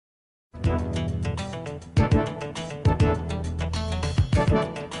Hey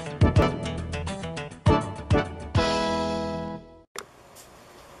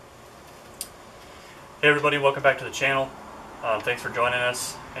everybody, welcome back to the channel. Thanks for joining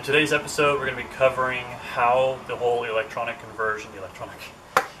us. In today's episode, we're going to be covering how the whole electric conversion is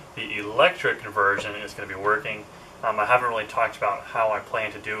going to be working. I haven't really talked about how I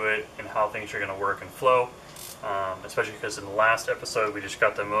plan to do it and how things are going to work and flow, especially because in the last episode we just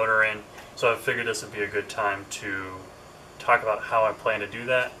got the motor in. So I figured this would be a good time to talk about how I plan to do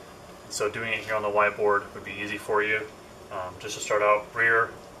that. So doing it here on the whiteboard would be easy for you. Just to start out, rear,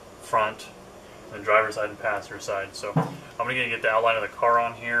 front, and driver's side and passenger side. So I'm going to get the outline of the car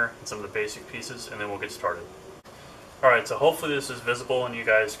on here and some of the basic pieces, and then we'll get started. Alright, so hopefully this is visible and you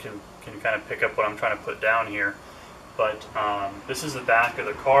guys can kind of pick up what I'm trying to put down here. But this is the back of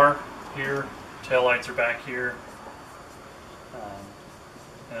the car here. Taillights are back here.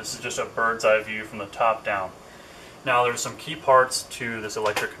 And this is just a bird's eye view from the top down. Now there's some key parts to this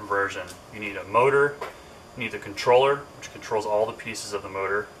electric conversion. You need a motor, you need the controller, which controls all the pieces of the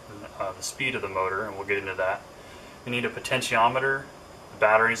motor, the speed of the motor, and we'll get into that. You need a potentiometer, the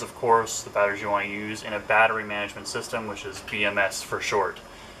batteries of course, the batteries you want to use, and a battery management system, which is BMS for short.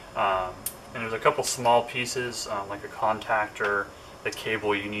 And there's a couple small pieces like a contactor, the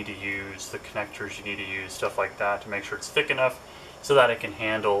cable you need to use, the connectors you need to use, stuff like that to make sure it's thick enough so that it can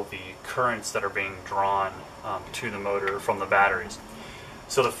handle the currents that are being drawn to the motor from the batteries.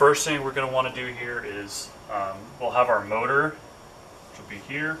 So the first thing we're going to want to do here is we'll have our motor, which will be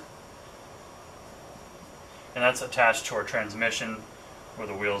here, and that's attached to our transmission where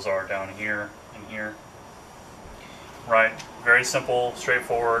the wheels are down here and here. Right, very simple,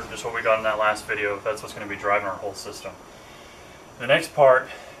 straightforward, just what we got in that last video. That's what's going to be driving our whole system. The next part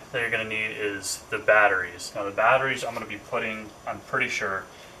that you're going to need is the batteries. Now the batteries I'm going to be putting, I'm pretty sure,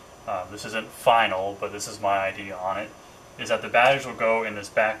 this isn't final, but this is my idea on it, is that the batteries will go in this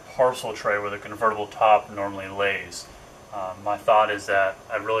back parcel tray where the convertible top normally lays. My thought is that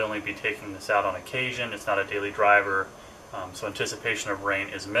I'd really only be taking this out on occasion. It's not a daily driver, so anticipation of rain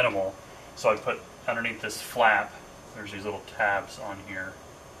is minimal. So I put underneath this flap, there's these little tabs on here.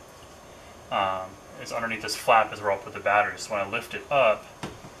 It's underneath this flap is where I'll put the batteries. So when I lift it up,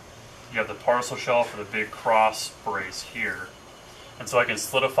 you have the parcel shelf or the big cross brace here. And so I can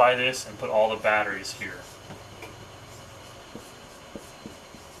solidify this and put all the batteries here.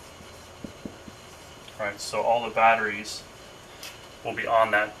 Right, so all the batteries will be on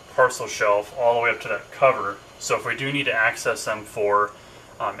that parcel shelf all the way up to that cover. So if we do need to access them for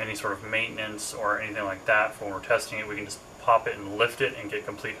any sort of maintenance or anything like that, for when we're testing it, we can just pop it and lift it and get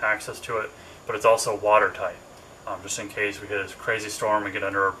complete access to it. But it's also watertight, just in case we get a crazy storm and get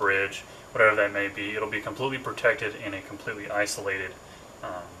under a bridge, whatever that may be. It'll be completely protected in a completely isolated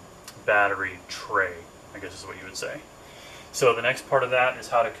battery tray, I guess is what you would say. So the next part of that is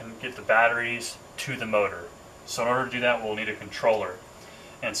how to get the batteries to the motor. So in order to do that, we'll need a controller.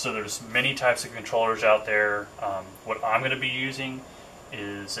 And so there's many types of controllers out there. What I'm going to be using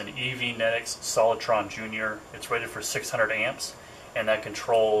is an EV-Netix Solitron Junior. It's rated for 600 amps, and that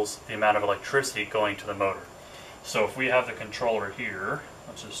controls the amount of electricity going to the motor. So if we have the controller here,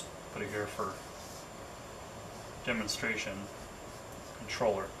 let's just put it here for demonstration,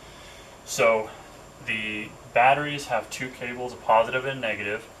 controller. So the batteries have two cables, a positive and a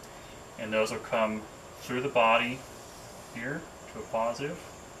negative, and those will come through the body here to a positive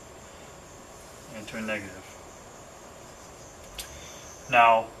and to a negative.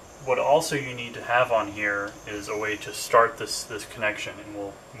 Now, what also you need to have on here is a way to start this connection, and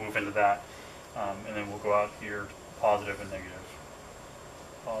we'll move into that, and then we'll go out here, positive and negative,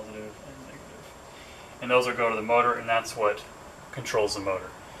 positive and negative, and those will go to the motor, and that's what controls the motor.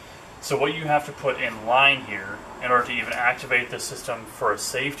 So what you have to put in line here in order to even activate this system for a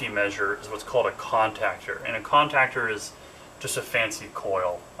safety measure is what's called a contactor. And a contactor is just a fancy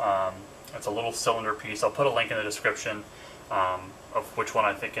coil. It's a little cylinder piece. I'll put a link in the description of which one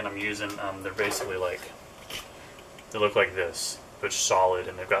I'm thinking I'm using. They're basically they look like this, but solid,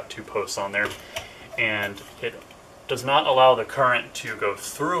 and they've got two posts on there. And it does not allow the current to go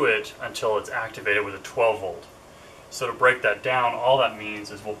through it until it's activated with a 12 volt. So to break that down, all that means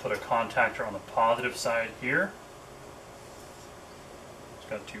is we'll put a contactor on the positive side here. It's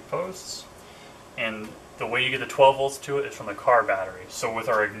got two posts. And the way you get the 12 volts to it is from the car battery. So with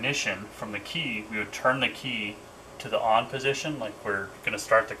our ignition from the key, we would turn the key to the on position, like we're going to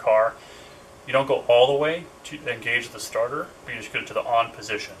start the car. You don't go all the way to engage the starter, but you just get it to the on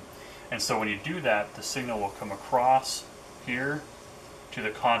position. And so when you do that, the signal will come across here to the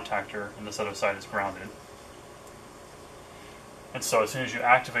contactor, and this other side is grounded. And so as soon as you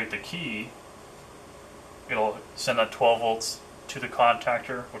activate the key, it'll send that 12 volts to the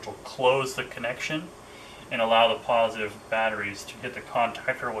contactor, which will close the connection and allow the positive batteries to hit the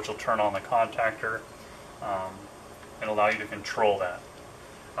contactor, which will turn on the contactor and allow you to control that.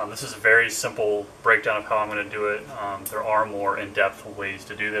 This is a very simple breakdown of how I'm going to do it. There are more in-depth ways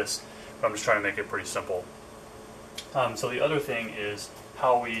to do this, but I'm just trying to make it pretty simple. So the other thing is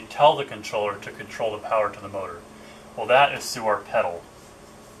how we tell the controller to control the power to the motor. Well, that is through our pedal.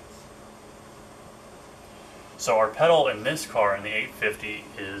 So our pedal in this car, in the 850,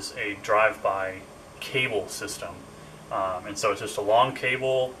 is a drive-by cable system. And so it's just a long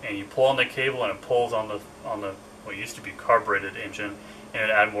cable, and you pull on the cable and it pulls on the what used to be carbureted engine, and it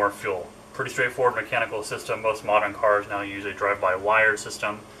add more fuel. Pretty straightforward mechanical system. Most modern cars now use a drive-by wire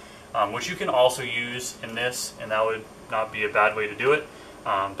system, which you can also use in this, and that would not be a bad way to do it.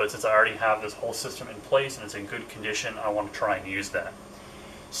 But since I already have this whole system in place and it's in good condition, I want to try and use that.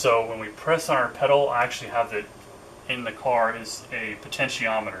 So when we press on our pedal, I actually have it in the car is a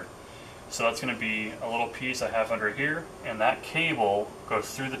potentiometer. So that's going to be a little piece I have under here, and that cable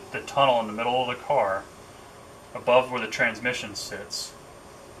goes through the tunnel in the middle of the car above where the transmission sits.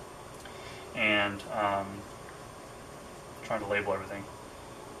 And trying to label everything.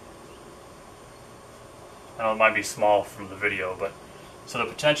 I know it might be small from the video, but so the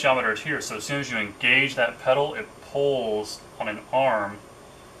potentiometer is here. So as soon as you engage that pedal, it pulls on an arm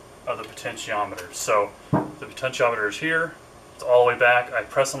of the potentiometer. So the potentiometer is here. It's all the way back. I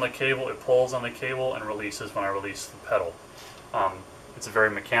press on the cable, it pulls on the cable and releases when I release the pedal. It's a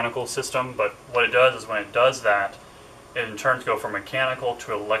very mechanical system, but what it does is when it does that, it in turn go from mechanical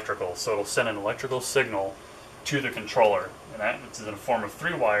to electrical. So it'll send an electrical signal to the controller, and that is in the form of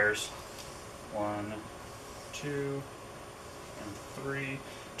 3 wires, 1, 2, and 3,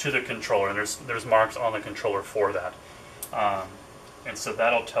 to the controller. And there's marks on the controller for that. And so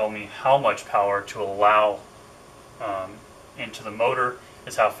that'll tell me how much power to allow into the motor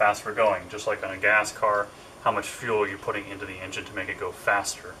is how fast we're going. Just like on a gas car, how much fuel you're putting into the engine to make it go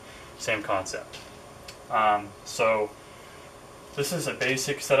faster. Same concept. So this is a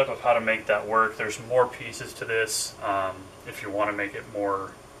basic setup of how to make that work. There's more pieces to this if you want to make it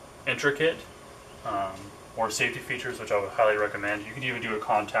more intricate. More safety features, which I would highly recommend. You can even do a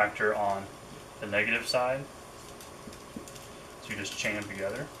contactor on the negative side. So you just chain them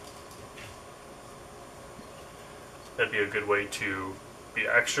together. That'd be a good way to be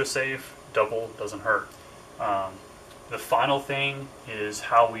extra safe. Double doesn't hurt. The final thing is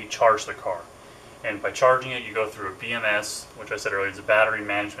how we charge the car. And by charging it, you go through a BMS, which I said earlier is a battery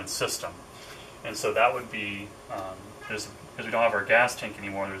management system. And so that would be, because we don't have our gas tank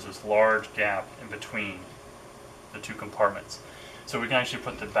anymore, there's this large gap in between the 2 compartments. So we can actually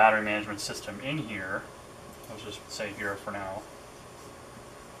put the battery management system in here. Let's just say here for now.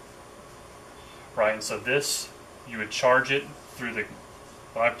 Right, and so this, you would charge it through the,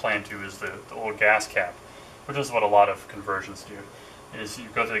 what I plan to is the old gas cap, which is what a lot of conversions do, is you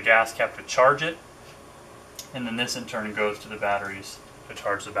go to the gas cap to charge it, and then this in turn goes to the batteries to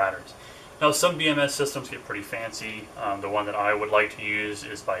charge the batteries. Now some BMS systems get pretty fancy. The one that I would like to use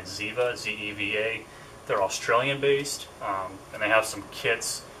is by Zeva, Z-E-V-A. They're Australian based, and they have some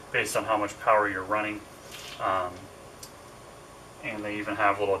kits based on how much power you're running. And they even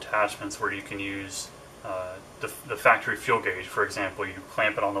have little attachments where you can use the factory fuel gauge. For example, you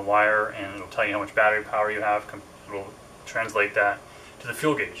clamp it on the wire and it'll tell you how much battery power you have. It'll translate that to the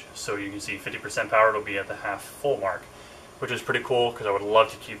fuel gauge. So you can see 50% power, it'll be at the half full mark, which is pretty cool because I would love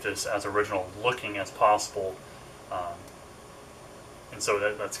to keep this as original looking as possible. And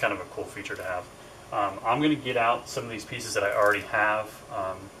so that's kind of a cool feature to have. I'm going to get out some of these pieces that I already have.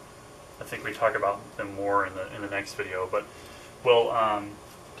 I think we talk about them more in the next video, but we'll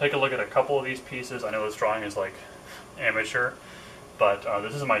take a look at a couple of these pieces. I know this drawing is like amateur, but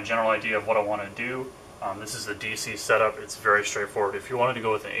this is my general idea of what I want to do. This is the DC setup. It's very straightforward. If you wanted to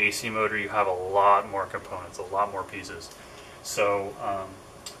go with an AC motor, you have a lot more components, a lot more pieces. So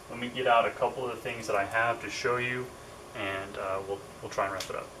let me get out a couple of the things that I have to show you, and we'll try and wrap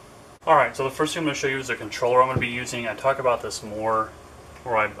it up. Alright, so the first thing I'm going to show you is the controller I'm going to be using. I talk about this more,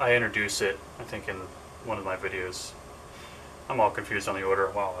 or I introduce it, I think, in one of my videos. I'm all confused on the order.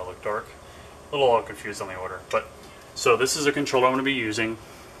 Wow, I look dark. A little all confused on the order. But so this is a controller I'm going to be using.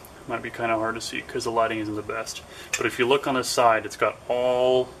 Might be kind of hard to see because the lighting isn't the best. But if you look on this side, it's got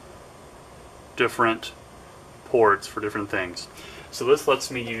all different ports for different things. So this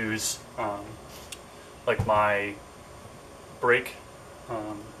lets me use like my brake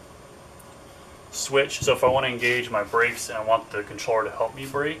switch. So if I want to engage my brakes and I want the controller to help me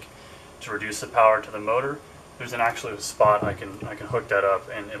brake to reduce the power to the motor, there's actually a spot I can hook that up,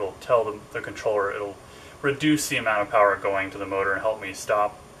 and it'll tell the controller, it'll reduce the amount of power going to the motor and help me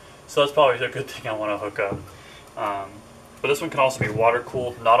stop. So that's probably a good thing I want to hook up. But this one can also be water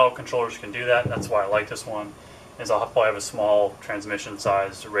cooled. Not all controllers can do that. That's why I like this one. Is I'll probably have a small transmission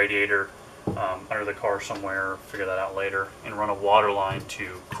sized radiator under the car somewhere, figure that out later, and run a water line to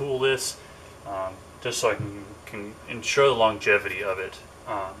cool this, just so I can ensure the longevity of it.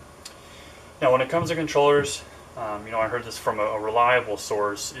 Now when it comes to controllers, I heard this from a reliable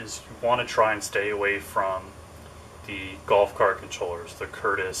source, is you want to try and stay away from the golf cart controllers, the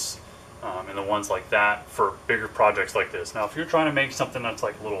Curtis, and the ones like that for bigger projects like this. Now if you're trying to make something that's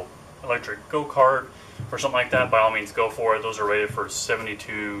like a little electric go-kart or something like that, by all means go for it. Those are rated for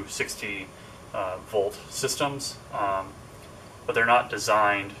 72, 60 volt systems, but they're not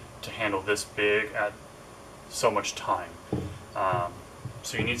designed to handle this big at so much time.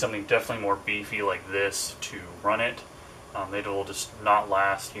 So you need something definitely more beefy like this to run it. It will just not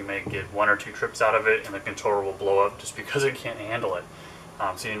last. You may get 1 or 2 trips out of it and the controller will blow up just because it can't handle it.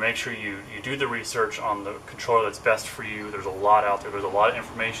 So you make sure you do the research on the controller that's best for you. There's a lot out there. There's a lot of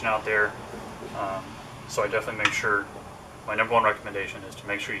information out there. So I definitely make sure, my number one recommendation is to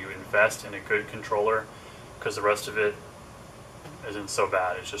make sure you invest in a good controller, because the rest of it isn't so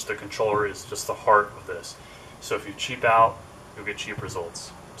bad. It's just the controller is just the heart of this. So if you cheap out, you'll get cheap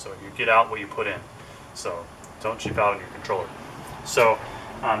results. So you get out what you put in. So don't cheap out on your controller. So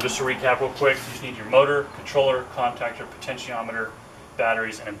just to recap real quick, you just need your motor, controller, contactor, potentiometer,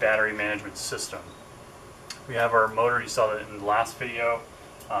 batteries, and a battery management system. We have our motor, you saw that in the last video.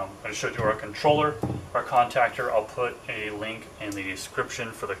 I just showed you our controller, our contactor. I'll put a link in the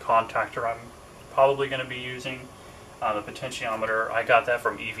description for the contactor I'm probably going to be using. The potentiometer, I got that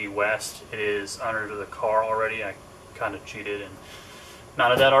from EV West. It is under the car already. I kind of cheated and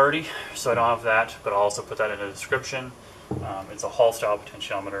mounted that already, so I don't have that, but I'll also put that in the description. It's a Hall style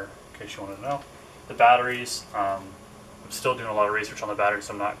potentiometer, in case you wanted to know. The batteries, I'm still doing a lot of research on the batteries,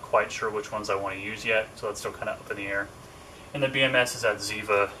 so I'm not quite sure which ones I want to use yet, so that's still kind of up in the air. And the BMS is that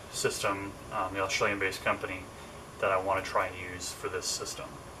Ziva system, the Australian-based company that I want to try and use for this system.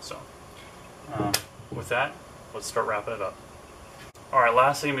 So with that, let's start wrapping it up. Alright,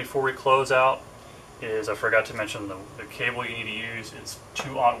 last thing before we close out is I forgot to mention the cable you need to use. It's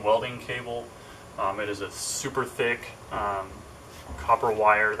 2-aught welding cable. It is a super thick copper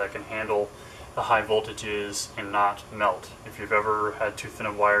wire that can handle the high voltages and not melt. If you've ever had too thin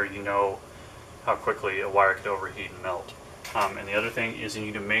of wire, you know how quickly a wire could overheat and melt. And the other thing is you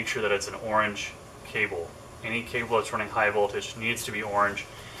need to make sure that it's an orange cable. Any cable that's running high voltage needs to be orange,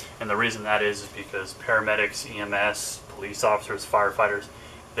 and the reason that is because paramedics, EMS, police officers, firefighters,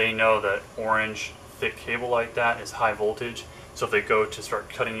 they know that orange thick cable like that is high voltage. So if they go to start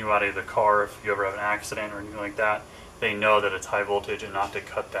cutting you out of the car, if you ever have an accident or anything like that, they know that it's high voltage and not to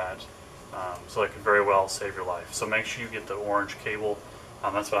cut that. So that could very well save your life. So make sure you get the orange cable.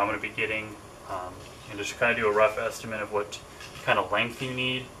 That's what I'm going to be getting. And just kind of do a rough estimate of what kind of length you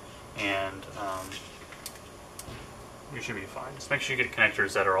need, and you should be fine. Just make sure you get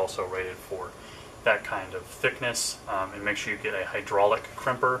connectors that are also rated for that kind of thickness, and make sure you get a hydraulic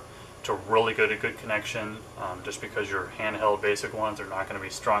crimper to really get a good connection, just because your handheld basic ones are not going to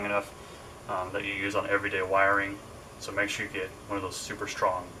be strong enough that you use on everyday wiring. So make sure you get one of those super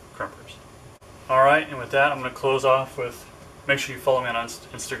strong crimpers. Alright, and with that I'm going to close off with, make sure you follow me on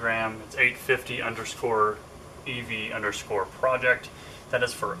Instagram. It's 850_EV_project. That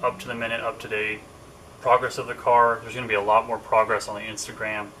is for up to the minute, up to date progress of the car. There's going to be a lot more progress on the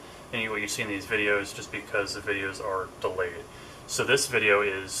Instagram than what you see in these videos, just because the videos are delayed. So this video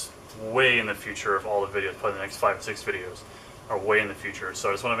is way in the future of all the videos. Probably the next 5 or 6 videos are way in the future. So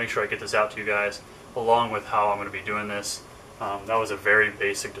I just want to make sure I get this out to you guys, along with how I'm going to be doing this. That was a very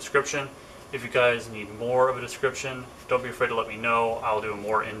basic description. If you guys need more of a description, don't be afraid to let me know. I'll do a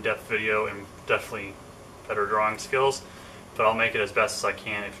more in-depth video and definitely better drawing skills, but I'll make it as best as I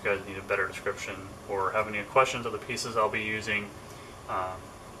can if you guys need a better description or have any questions of the pieces I'll be using.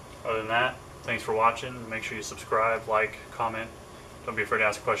 Other than that, thanks for watching. Make sure you subscribe, like, comment. Don't be afraid to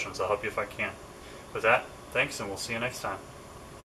ask questions. I'll help you if I can. With that, thanks, and we'll see you next time.